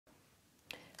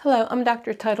Hello, I'm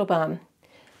Dr. Teitelbaum,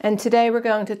 and today we're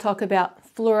going to talk about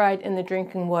fluoride in the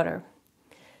drinking water.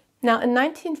 Now, in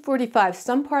 1945,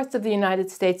 some parts of the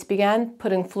United States began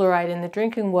putting fluoride in the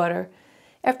drinking water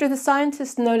after the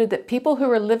scientists noted that people who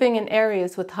were living in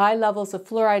areas with high levels of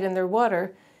fluoride in their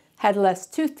water had less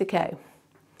tooth decay.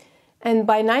 And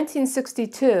by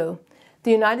 1962,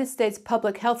 the United States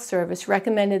Public Health Service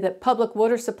recommended that public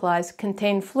water supplies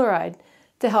contain fluoride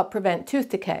to help prevent tooth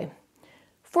decay.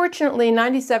 Fortunately,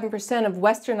 97% of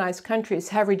westernized countries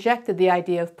have rejected the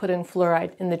idea of putting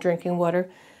fluoride in the drinking water,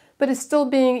 but is still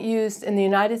being used in the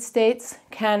United States,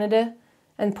 Canada,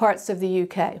 and parts of the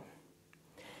UK.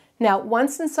 Now,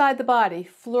 once inside the body,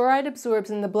 fluoride absorbs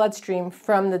in the bloodstream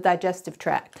from the digestive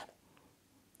tract.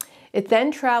 It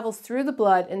then travels through the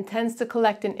blood and tends to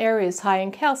collect in areas high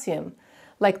in calcium,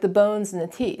 like the bones and the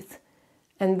teeth.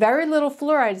 And very little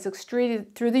fluoride is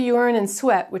excreted through the urine and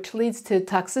sweat, which leads to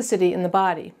toxicity in the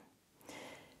body.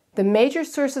 The major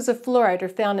sources of fluoride are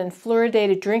found in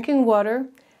fluoridated drinking water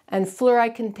and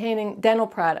fluoride-containing dental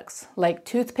products like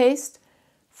toothpaste,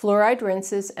 fluoride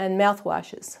rinses, and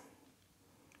mouthwashes.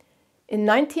 In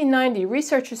 1990,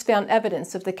 researchers found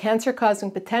evidence of the cancer-causing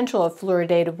potential of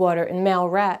fluoridated water in male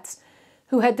rats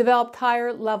who had developed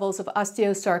higher levels of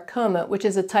osteosarcoma, which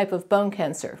is a type of bone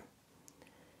cancer.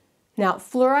 Now,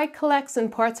 fluoride collects in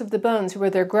parts of the bones where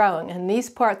they're growing, and these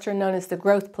parts are known as the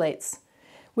growth plates,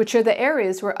 which are the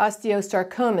areas where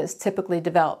osteosarcomas typically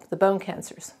develop, the bone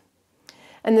cancers.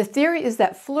 And the theory is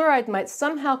that fluoride might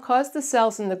somehow cause the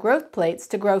cells in the growth plates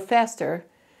to grow faster,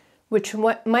 which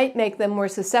might make them more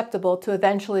susceptible to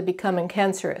eventually becoming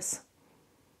cancerous.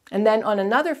 And then on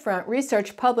another front,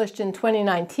 research published in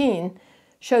 2019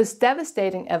 shows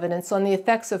devastating evidence on the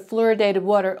effects of fluoridated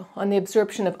water on the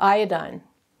absorption of iodine.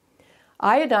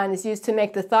 Iodine is used to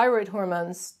make the thyroid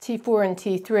hormones T4 and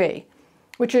T3,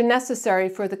 which are necessary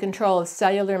for the control of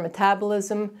cellular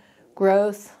metabolism,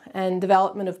 growth, and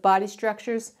development of body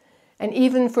structures, and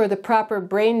even for the proper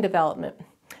brain development.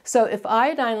 So if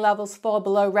iodine levels fall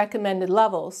below recommended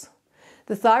levels,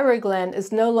 the thyroid gland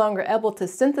is no longer able to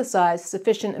synthesize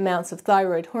sufficient amounts of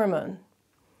thyroid hormone.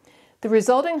 The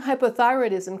resulting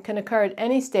hypothyroidism can occur at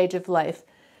any stage of life,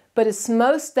 but is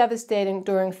most devastating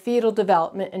during fetal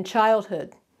development and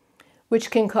childhood, which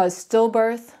can cause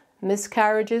stillbirth,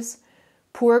 miscarriages,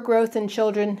 poor growth in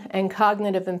children, and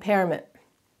cognitive impairment.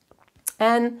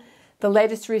 And the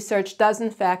latest research does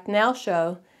in fact now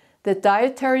show that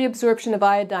dietary absorption of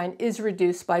iodine is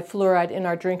reduced by fluoride in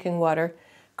our drinking water,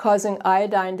 causing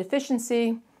iodine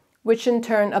deficiency, which in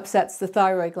turn upsets the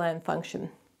thyroid gland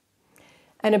function.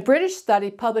 And a British study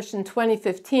published in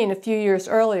 2015, a few years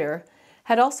earlier,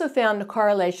 had also found a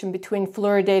correlation between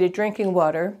fluoridated drinking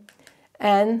water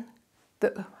and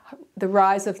the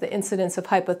rise of the incidence of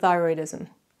hypothyroidism.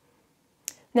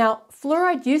 Now,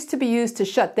 fluoride used to be used to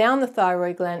shut down the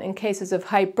thyroid gland in cases of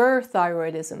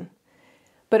hyperthyroidism,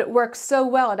 but it worked so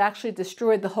well it actually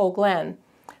destroyed the whole gland,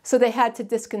 so they had to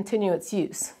discontinue its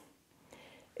use.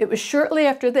 It was shortly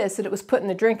after this that it was put in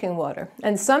the drinking water,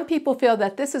 and some people feel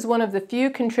that this is one of the few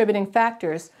contributing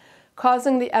factors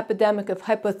causing the epidemic of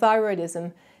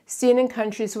hypothyroidism seen in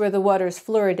countries where the water is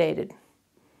fluoridated.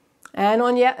 And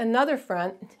on yet another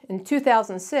front, in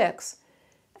 2006,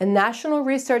 a National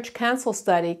Research Council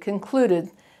study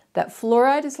concluded that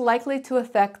fluoride is likely to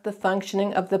affect the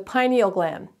functioning of the pineal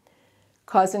gland,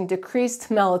 causing decreased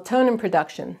melatonin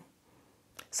production.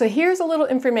 So here's a little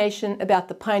information about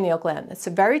the pineal gland. It's a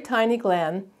very tiny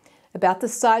gland, about the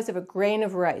size of a grain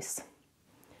of rice.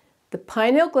 The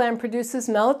pineal gland produces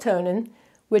melatonin,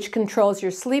 which controls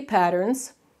your sleep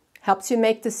patterns, helps you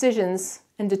make decisions,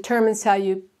 and determines how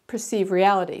you perceive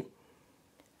reality.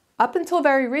 Up until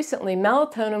very recently,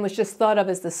 melatonin was just thought of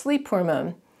as the sleep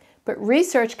hormone, but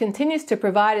research continues to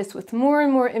provide us with more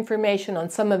and more information on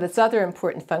some of its other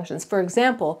important functions. For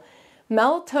example,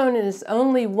 melatonin is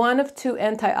only one of 2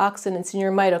 antioxidants in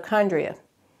your mitochondria.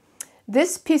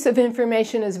 This piece of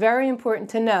information is very important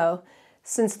to know,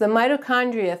 since the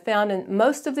mitochondria found in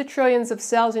most of the trillions of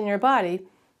cells in your body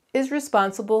is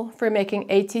responsible for making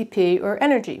ATP or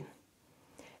energy.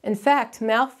 In fact,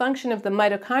 malfunction of the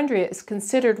mitochondria is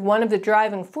considered one of the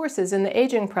driving forces in the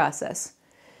aging process,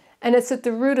 and it's at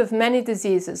the root of many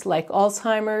diseases like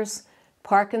Alzheimer's,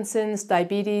 Parkinson's,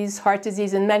 diabetes, heart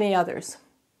disease, and many others.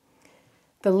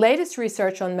 The latest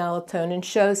research on melatonin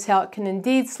shows how it can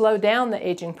indeed slow down the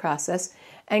aging process,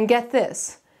 and get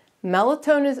this,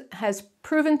 melatonin has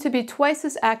proven to be twice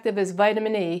as active as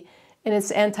vitamin E in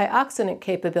its antioxidant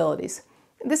capabilities.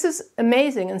 This is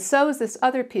amazing, and so is this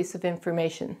other piece of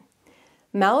information.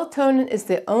 Melatonin is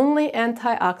the only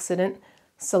antioxidant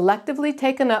selectively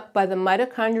taken up by the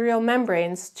mitochondrial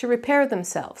membranes to repair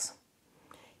themselves.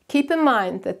 Keep in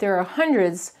mind that there are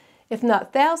hundreds, if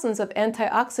not thousands, of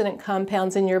antioxidant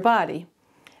compounds in your body,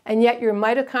 and yet your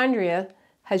mitochondria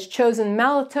has chosen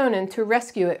melatonin to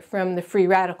rescue it from the free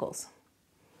radicals.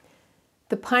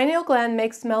 The pineal gland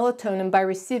makes melatonin by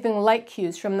receiving light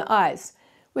cues from the eyes,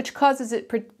 which causes it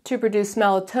to produce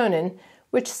melatonin,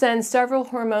 which sends several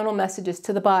hormonal messages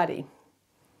to the body.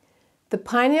 The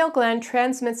pineal gland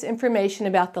transmits information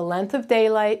about the length of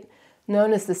daylight,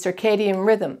 known as the circadian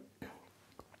rhythm,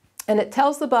 and it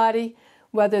tells the body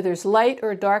whether there's light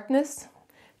or darkness,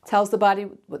 tells the body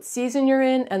what season you're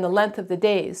in, and the length of the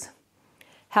days.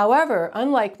 However,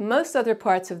 unlike most other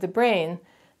parts of the brain,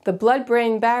 the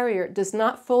blood-brain barrier does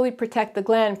not fully protect the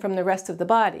gland from the rest of the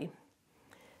body.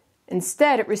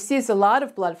 Instead, it receives a lot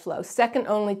of blood flow, second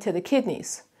only to the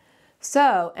kidneys.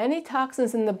 So, any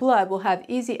toxins in the blood will have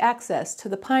easy access to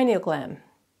the pineal gland.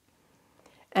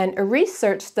 And a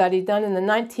research study done in the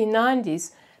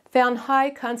 1990s found high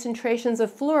concentrations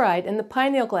of fluoride in the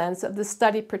pineal glands of the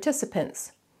study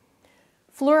participants.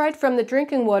 Fluoride from the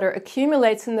drinking water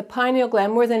accumulates in the pineal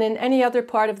gland more than in any other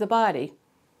part of the body.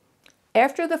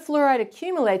 After the fluoride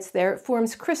accumulates there, it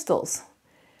forms crystals,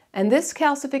 and this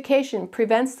calcification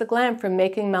prevents the gland from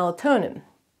making melatonin.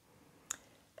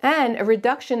 And a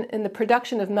reduction in the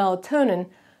production of melatonin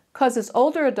causes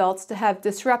older adults to have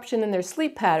disruption in their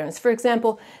sleep patterns. For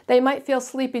example, they might feel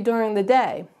sleepy during the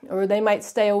day, or they might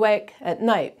stay awake at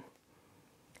night.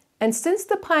 And since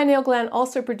the pineal gland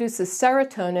also produces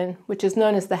serotonin, which is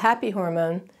known as the happy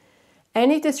hormone,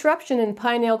 any disruption in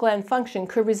pineal gland function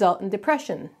could result in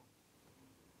depression.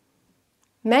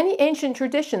 Many ancient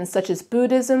traditions, such as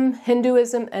Buddhism,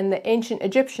 Hinduism, and the ancient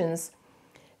Egyptians,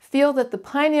 feel that the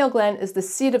pineal gland is the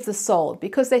seat of the soul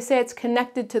because they say it's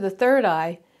connected to the third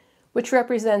eye, which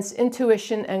represents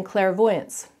intuition and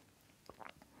clairvoyance.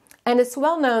 And it's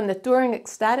well known that during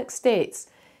ecstatic states,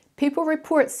 people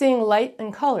report seeing light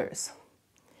and colors.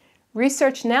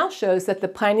 Research now shows that the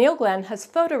pineal gland has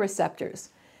photoreceptors,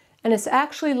 and it's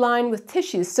actually lined with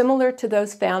tissues similar to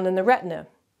those found in the retina.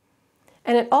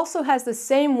 And it also has the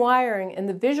same wiring in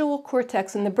the visual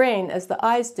cortex in the brain as the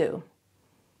eyes do.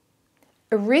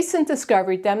 A recent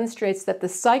discovery demonstrates that the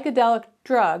psychedelic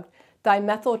drug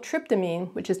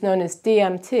dimethyltryptamine, which is known as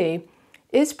DMT,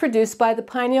 is produced by the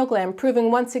pineal gland, proving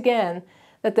once again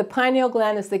that the pineal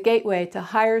gland is the gateway to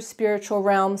higher spiritual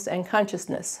realms and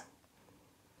consciousness.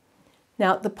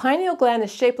 Now, the pineal gland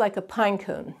is shaped like a pine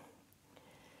cone.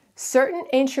 Certain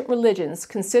ancient religions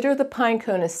consider the pine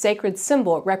cone a sacred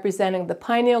symbol representing the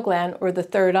pineal gland or the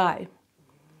third eye.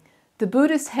 The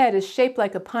Buddhist head is shaped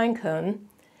like a pine cone,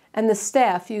 and the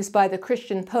staff used by the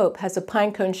Christian Pope has a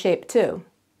pine cone shape too.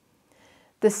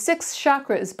 The sixth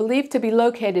chakra is believed to be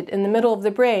located in the middle of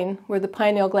the brain where the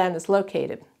pineal gland is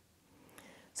located.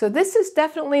 So this is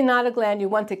definitely not a gland you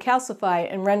want to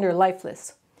calcify and render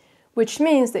lifeless, which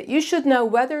means that you should know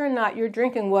whether or not your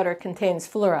drinking water contains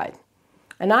fluoride.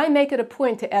 And I make it a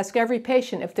point to ask every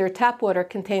patient if their tap water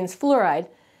contains fluoride,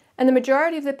 and the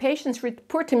majority of the patients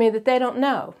report to me that they don't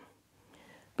know.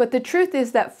 But the truth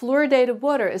is that fluoridated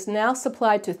water is now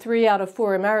supplied to 3 out of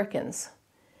 4 Americans.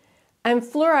 And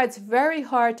fluoride's very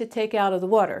hard to take out of the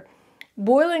water.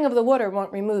 Boiling of the water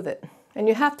won't remove it, and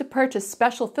you have to purchase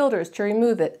special filters to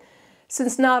remove it,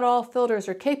 since not all filters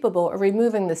are capable of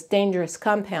removing this dangerous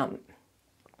compound.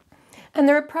 And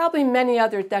there are probably many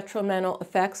other detrimental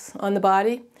effects on the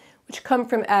body which come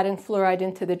from adding fluoride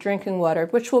into the drinking water,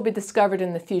 which will be discovered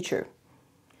in the future.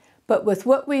 But with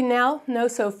what we now know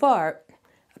so far,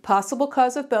 a possible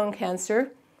cause of bone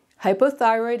cancer,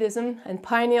 hypothyroidism, and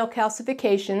pineal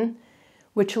calcification,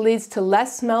 which leads to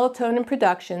less melatonin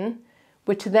production,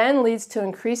 which then leads to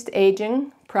increased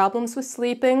aging, problems with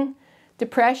sleeping,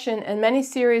 depression, and many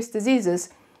serious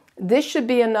diseases, this should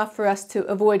be enough for us to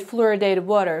avoid fluoridated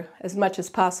water as much as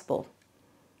possible.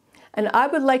 And I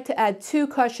would like to add 2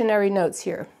 cautionary notes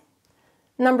here.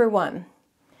 Number 1,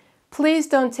 please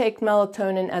don't take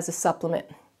melatonin as a supplement.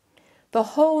 The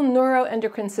whole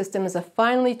neuroendocrine system is a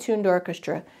finely tuned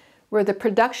orchestra where the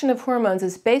production of hormones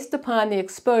is based upon the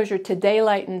exposure to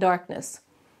daylight and darkness,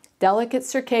 delicate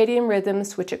circadian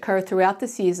rhythms which occur throughout the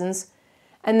seasons,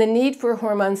 and the need for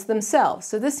hormones themselves.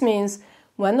 So this means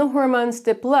when the hormones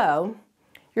dip low,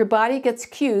 your body gets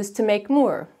cues to make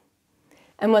more.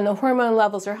 And when the hormone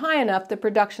levels are high enough, the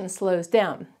production slows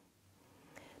down.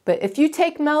 But if you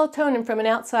take melatonin from an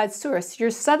outside source,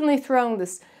 you're suddenly throwing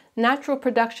this natural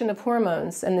production of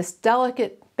hormones and this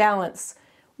delicate balance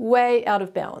way out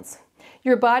of balance.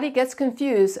 Your body gets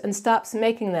confused and stops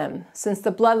making them, since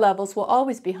the blood levels will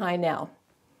always be high now.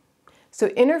 So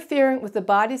interfering with the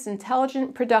body's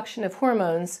intelligent production of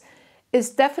hormones is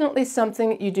definitely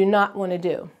something you do not want to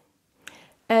do.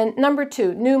 And number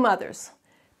 2, new mothers.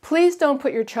 Please don't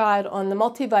put your child on the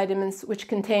multivitamins which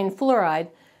contain fluoride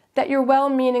that your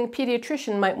well-meaning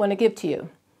pediatrician might want to give to you.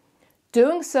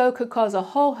 Doing so could cause a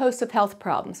whole host of health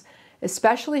problems,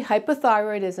 especially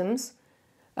hypothyroidisms,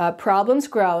 problems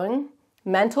growing,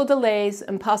 mental delays,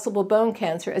 and possible bone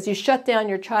cancer as you shut down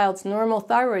your child's normal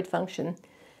thyroid function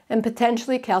and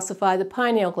potentially calcify the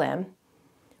pineal gland,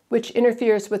 which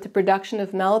interferes with the production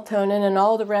of melatonin and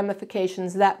all the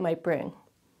ramifications that might bring.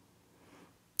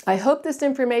 I hope this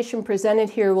information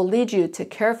presented here will lead you to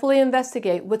carefully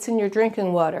investigate what's in your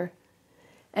drinking water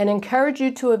and encourage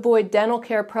you to avoid dental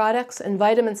care products and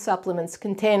vitamin supplements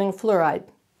containing fluoride.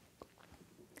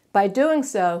 By doing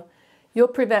so, you'll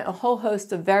prevent a whole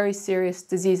host of very serious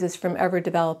diseases from ever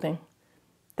developing.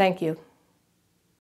 Thank you.